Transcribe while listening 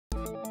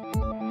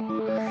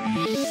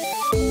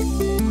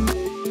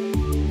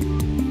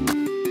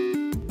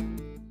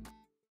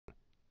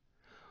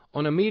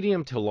On a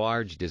medium to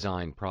large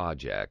design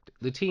project,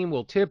 the team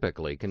will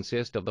typically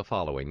consist of the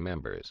following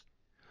members: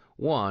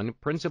 1.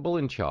 Principal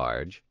in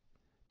charge.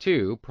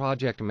 2.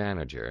 Project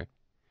manager.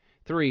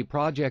 3.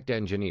 Project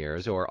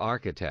engineers or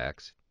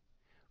architects.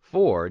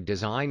 4.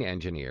 Design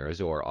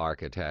engineers or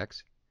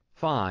architects.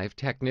 5.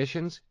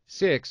 Technicians.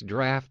 6.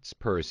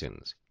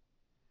 Draftspersons.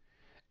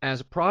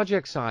 As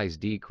project size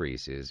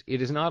decreases,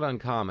 it is not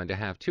uncommon to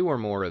have 2 or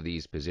more of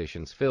these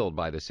positions filled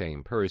by the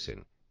same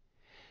person.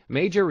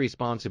 Major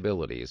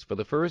responsibilities for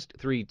the first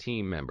 3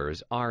 team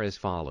members are as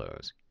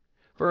follows.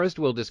 First,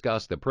 we'll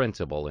discuss the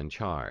principal in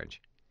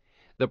charge.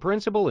 The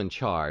principal in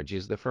charge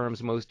is the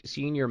firm's most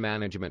senior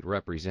management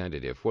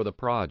representative for the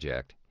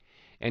project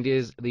and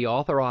is the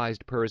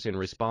authorized person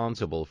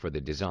responsible for the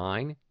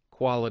design,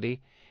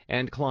 quality,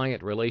 and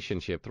client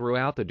relationship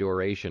throughout the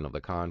duration of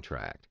the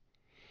contract.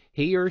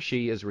 He or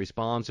she is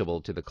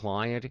responsible to the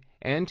client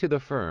and to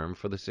the firm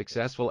for the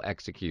successful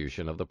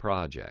execution of the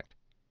project.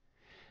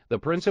 The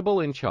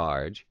principal in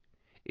charge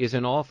is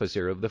an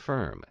officer of the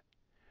firm,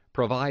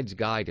 provides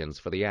guidance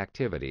for the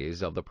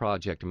activities of the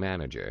project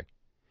manager,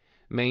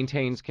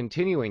 maintains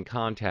continuing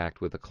contact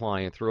with the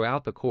client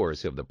throughout the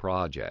course of the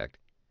project,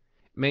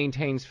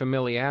 maintains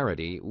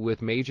familiarity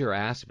with major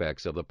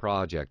aspects of the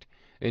project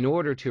in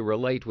order to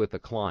relate with the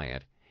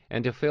client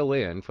and to fill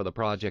in for the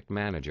project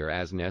manager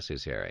as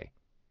necessary,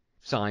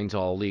 signs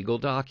all legal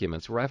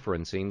documents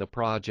referencing the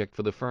project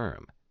for the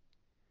firm.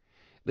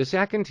 The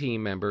second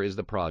team member is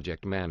the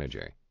project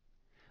manager.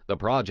 The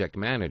project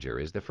manager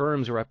is the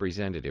firm's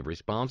representative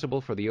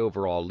responsible for the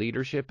overall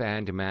leadership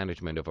and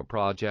management of a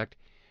project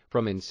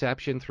from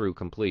inception through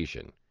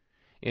completion.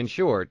 In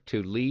short,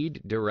 to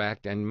lead,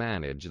 direct, and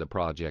manage the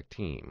project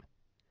team.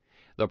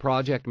 The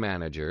project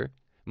manager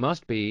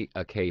must be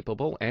a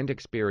capable and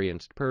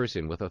experienced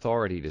person with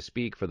authority to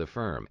speak for the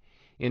firm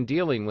in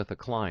dealing with the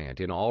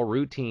client in all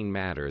routine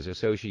matters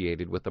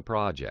associated with the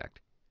project.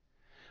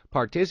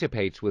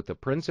 Participates with the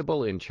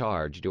principal in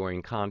charge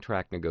during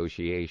contract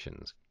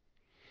negotiations.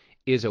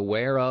 Is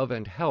aware of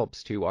and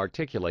helps to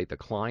articulate the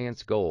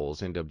client's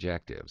goals and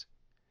objectives.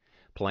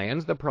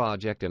 Plans the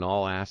project in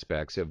all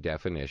aspects of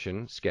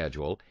definition,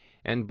 schedule,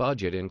 and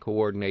budget in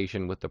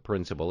coordination with the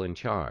principal in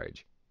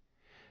charge.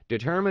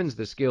 Determines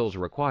the skills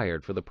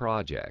required for the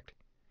project.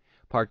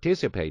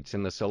 Participates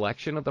in the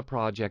selection of the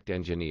project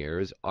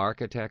engineers,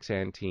 architects,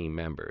 and team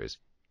members.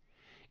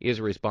 Is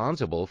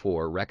responsible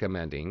for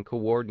recommending,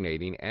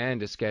 coordinating,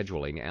 and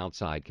scheduling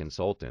outside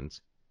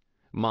consultants.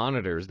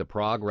 Monitors the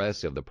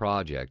progress of the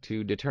project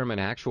to determine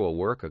actual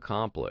work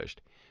accomplished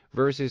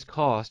versus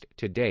cost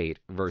to date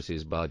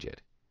versus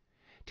budget.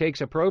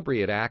 Takes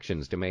appropriate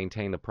actions to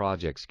maintain the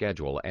project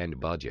schedule and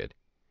budget.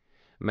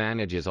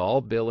 Manages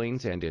all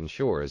billings and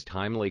ensures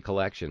timely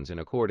collections in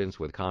accordance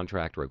with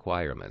contract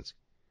requirements.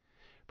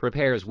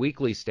 Prepares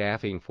weekly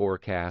staffing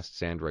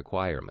forecasts and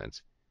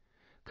requirements.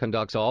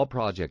 Conducts all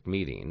project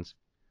meetings.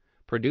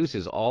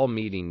 Produces all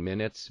meeting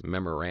minutes,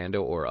 memoranda,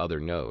 or other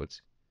notes.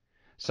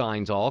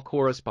 Signs all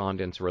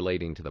correspondence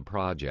relating to the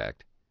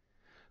project.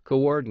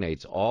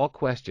 Coordinates all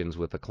questions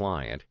with the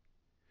client.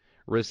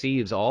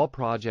 Receives all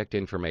project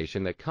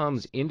information that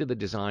comes into the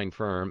design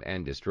firm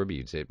and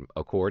distributes it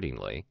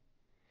accordingly.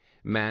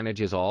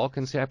 Manages all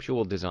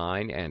conceptual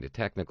design and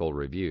technical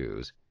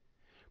reviews.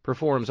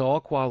 Performs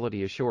all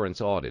quality assurance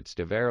audits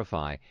to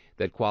verify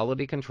that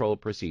quality control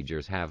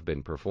procedures have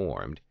been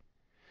performed.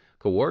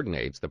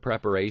 Coordinates the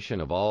preparation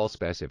of all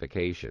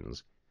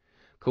specifications.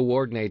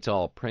 Coordinates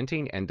all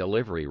printing and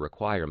delivery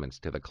requirements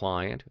to the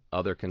client,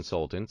 other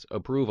consultants,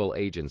 approval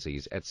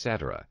agencies,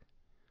 etc.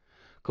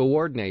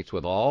 Coordinates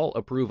with all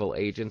approval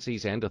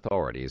agencies and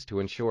authorities to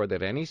ensure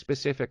that any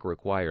specific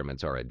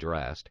requirements are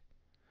addressed.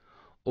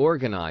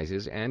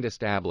 Organizes and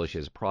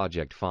establishes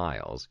project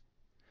files.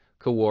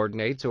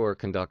 Coordinates or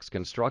conducts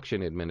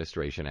construction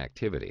administration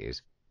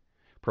activities.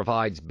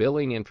 Provides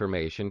billing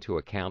information to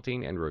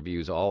accounting and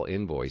reviews all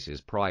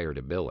invoices prior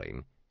to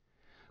billing.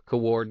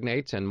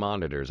 Coordinates and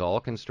monitors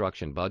all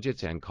construction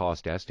budgets and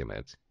cost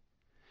estimates.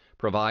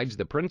 Provides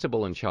the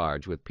principal in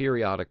charge with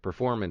periodic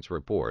performance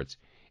reports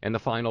and the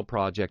final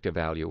project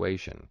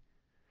evaluation.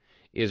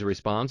 Is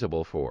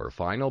responsible for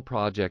final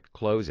project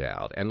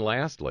closeout, and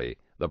lastly,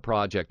 the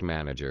project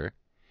manager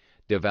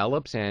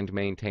develops and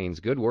maintains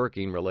good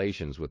working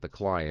relations with the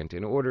client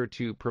in order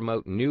to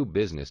promote new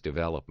business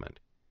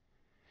development.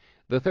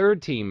 The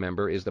third team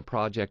member is the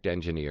project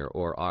engineer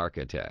or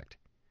architect.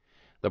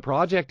 The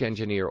project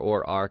engineer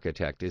or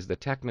architect is the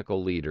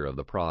technical leader of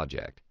the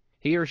project.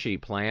 He or she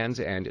plans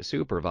and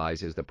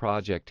supervises the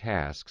project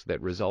tasks that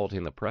result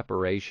in the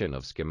preparation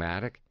of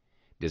schematic,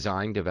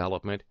 design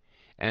development,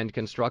 and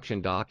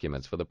construction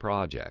documents for the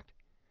project.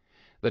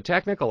 The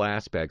technical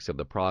aspects of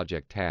the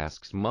project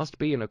tasks must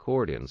be in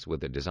accordance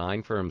with the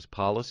design firm's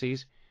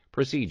policies,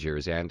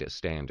 procedures, and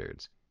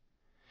standards.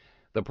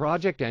 The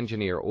project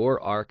engineer or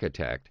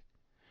architect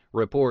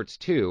reports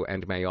to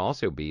and may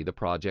also be the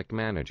project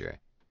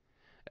manager.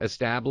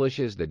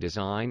 Establishes the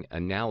design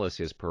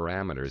analysis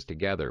parameters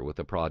together with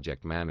the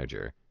project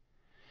manager.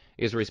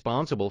 Is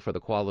responsible for the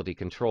quality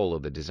control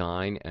of the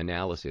design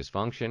analysis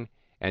function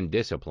and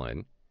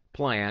discipline,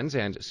 plans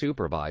and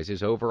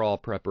supervises overall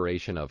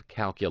preparation of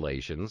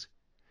calculations,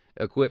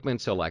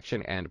 equipment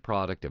selection and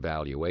product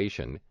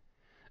evaluation,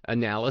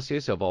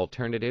 analysis of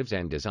alternatives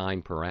and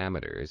design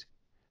parameters,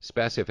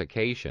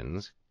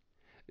 specifications,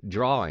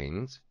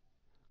 drawings,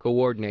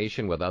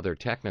 coordination with other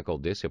technical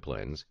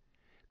disciplines,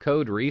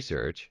 code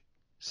research,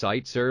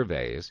 site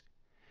surveys,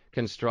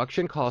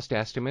 construction cost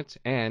estimates,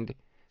 and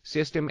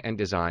system and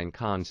design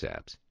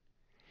concepts.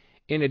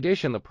 In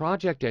addition, the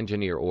project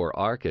engineer or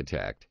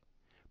architect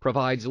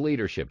provides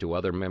leadership to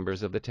other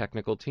members of the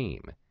technical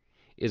team,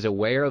 is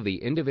aware of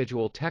the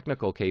individual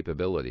technical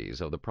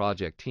capabilities of the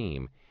project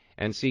team,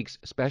 and seeks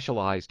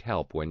specialized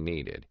help when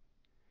needed,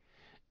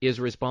 is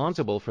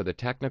responsible for the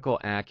technical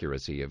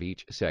accuracy of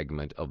each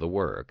segment of the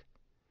work,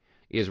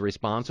 is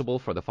responsible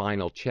for the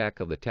final check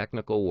of the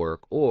technical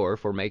work or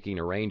for making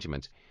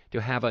arrangements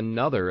to have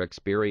another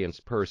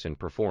experienced person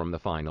perform the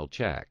final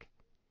check,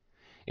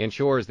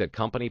 ensures that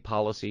company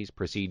policies,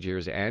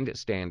 procedures, and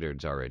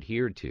standards are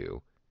adhered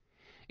to,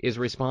 is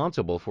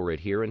responsible for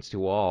adherence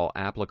to all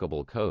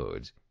applicable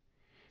codes,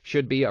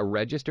 should be a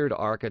registered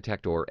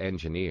architect or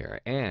engineer,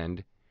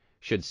 and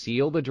should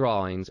seal the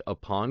drawings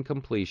upon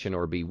completion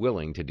or be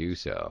willing to do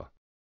so.